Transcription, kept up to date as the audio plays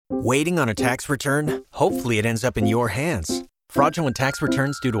Waiting on a tax return? Hopefully it ends up in your hands. Fraudulent tax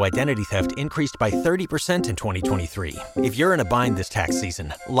returns due to identity theft increased by 30% in 2023. If you're in a bind this tax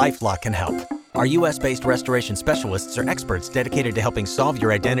season, LifeLock can help. Our U.S.-based restoration specialists are experts dedicated to helping solve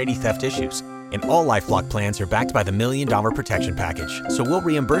your identity theft issues. And all LifeLock plans are backed by the $1 Million Protection Package. So we'll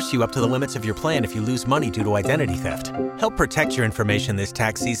reimburse you up to the limits of your plan if you lose money due to identity theft. Help protect your information this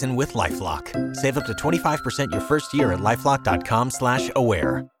tax season with LifeLock. Save up to 25% your first year at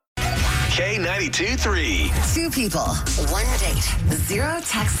LifeLock.com/aware. K92-3. Two people, one date, 0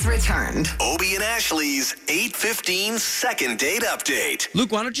 texts returned. Obie and Ashley's 8:15 second date update.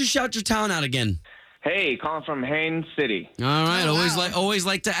 Luke, why don't you shout your town out again? Hey, calling from Haines City. All right, always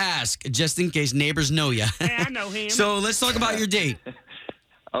like to ask, just in case neighbors know you. Hey, I know him. So let's talk about your date.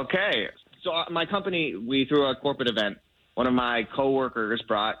 Okay, so my company, we threw a corporate event. One of my coworkers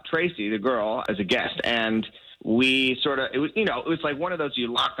brought Tracy, the girl, as a guest, and we it was like one of those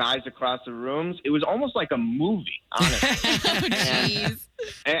you lock eyes across the rooms. It was almost like a movie, honestly. Jeez.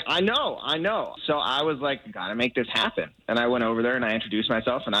 And I know. So I was like, gotta make this happen. And I went over there and I introduced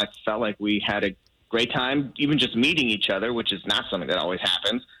myself, and I felt like we had a great time, even just meeting each other, which is not something that always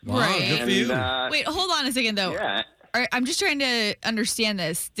happens. Wow, Right. good for you. Wait, hold on a second, though. Yeah. All right, I'm just trying to understand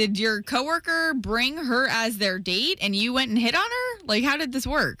this. Did your coworker bring her as their date, and you went and hit on her? Like, how did this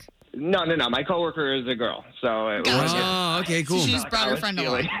work? No. My coworker is a girl, so it Gotcha. Oh, okay, cool. So she just brought her I was friend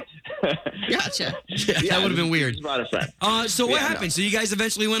feeling- along. Gotcha. That would have been weird. Just brought a friend. So what Yeah, happened? no. So you guys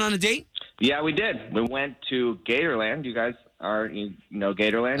eventually went on a date? Yeah, we did. We went to Gatorland. You guys you know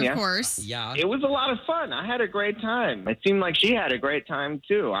Gatorland, yeah? Of course. Yeah. It was a lot of fun. I had a great time. It seemed like she had a great time,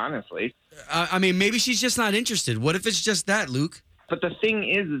 too, honestly. I mean, maybe she's just not interested. What if it's just that, Luke? But the thing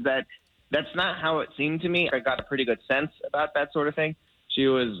is that that's not how it seemed to me. I got a pretty good sense about that sort of thing. She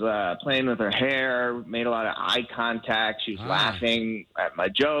was playing with her hair, made a lot of eye contact. She was laughing at my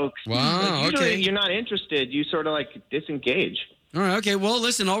jokes. Wow, Usually, okay. you're not interested. You sort of like disengage. All right, okay. Well,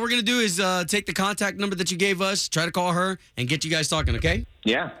 listen, all we're going to do is take the contact number that you gave us, try to call her, and get you guys talking, okay?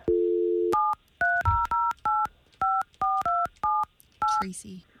 Yeah.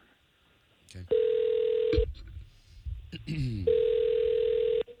 Tracy. Okay.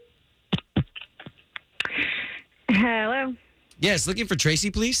 Hello. Yes, looking for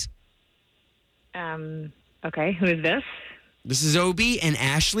Tracy, please. Okay, who is this? This is Obie and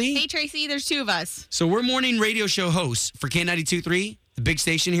Ashley. Hey, Tracy, there's two of us. So we're morning radio show hosts for K92.3, the big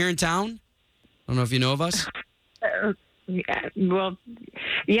station here in town. I don't know if you know of us.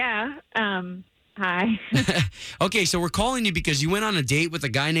 Yeah. Hi. Okay, so we're calling you because you went on a date with a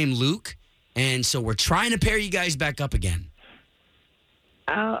guy named Luke, and so we're trying to pair you guys back up again.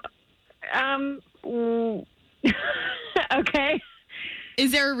 Okay.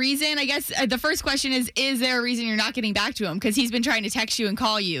 Is there a reason? I guess the first question is there a reason you're not getting back to him? Because he's been trying to text you and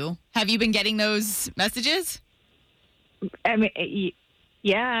call you. Have you been getting those messages? I mean,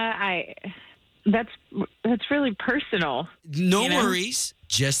 yeah. That's really personal. No You know? worries.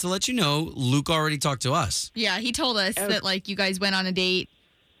 Just to let you know, Luke already talked to us. Yeah, he told us that, like, you guys went on a date.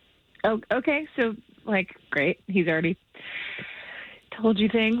 Oh, okay. So, like, great. He's already told you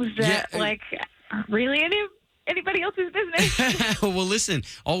things that, really anybody else's business. Well, listen,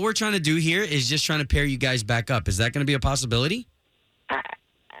 all we're trying to do here is just trying to pair you guys back up. Is that going to be a possibility?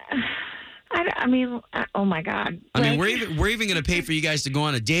 I mean, oh my God. I mean, we're even going to pay for you guys to go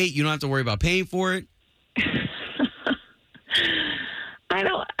on a date. You don't have to worry about paying for it. I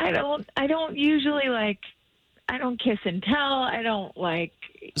don't usually I don't kiss and tell. I don't like.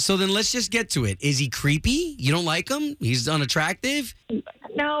 So then let's just get to it. Is he creepy? You don't like him? He's unattractive?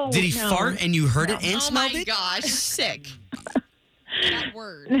 No. Did he fart and you heard it and Oh, smelled my it? gosh. Sick. That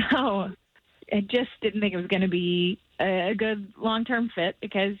word. No. I just didn't think it was going to be a good long-term fit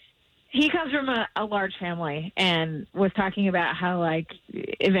because he comes from a large family and was talking about how,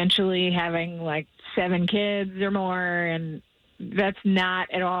 eventually having, 7 kids or more, and that's not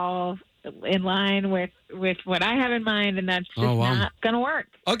at all in line with what I have in mind, and that's just not going to work.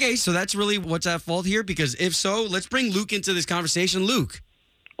 Okay, so that's really what's at fault here, because if so, let's bring Luke into this conversation. Luke.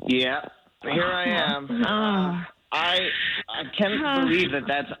 Yeah, here I am. I can't believe that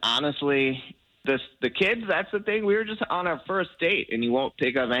that's honestly the kids. That's the thing. We were just on our first date, and you won't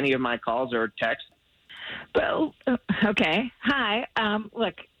pick up any of my calls or texts. Well, okay. Hi.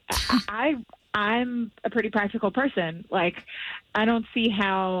 Look, I'm a pretty practical person. I don't see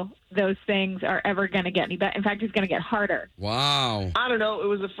how those things are ever going to get any better. In fact, it's going to get harder. Wow. I don't know. It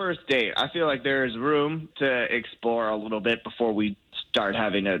was the first date. I feel like there's room to explore a little bit before we start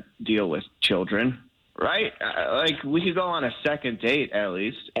having to deal with children, right? We could go on a second date at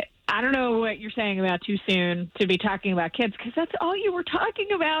least. I don't know what you're saying about too soon to be talking about kids, because that's all you were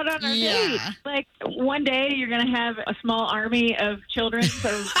talking about on our date. Like, one day you're going to have a small army of children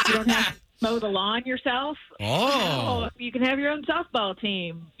so you don't have to mow the lawn yourself. Oh. You can have your own softball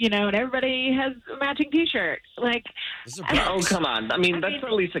team, and everybody has a matching T-shirt. Like, oh, come on. I mean, that's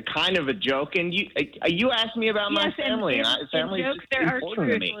at least a kind of a joke. And you asked me about my family. In family jokes, there are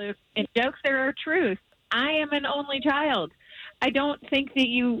truth, Luke. In jokes, there are truth. I am an only child. I don't think that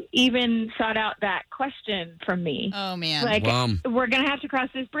you even sought out that question from me. Oh, man. Like, we're going to have to cross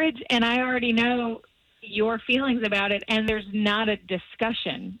this bridge, and I already know your feelings about it, and there's not a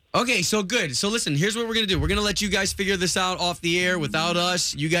discussion. Okay, so good. So listen, here's what we're going to do. We're going to let you guys figure this out off the air without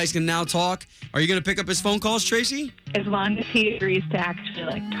us. You guys can now talk. Are you going to pick up his phone calls, Tracy? As long as he agrees to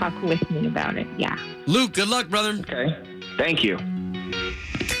actually, talk with me about it, yeah. Luke, good luck, brother. Okay. Thank you.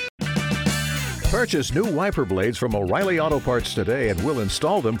 Purchase new wiper blades from O'Reilly Auto Parts today and we'll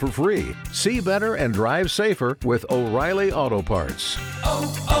install them for free. See better and drive safer with O'Reilly Auto Parts.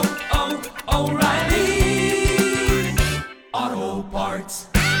 O'Reilly Auto Parts.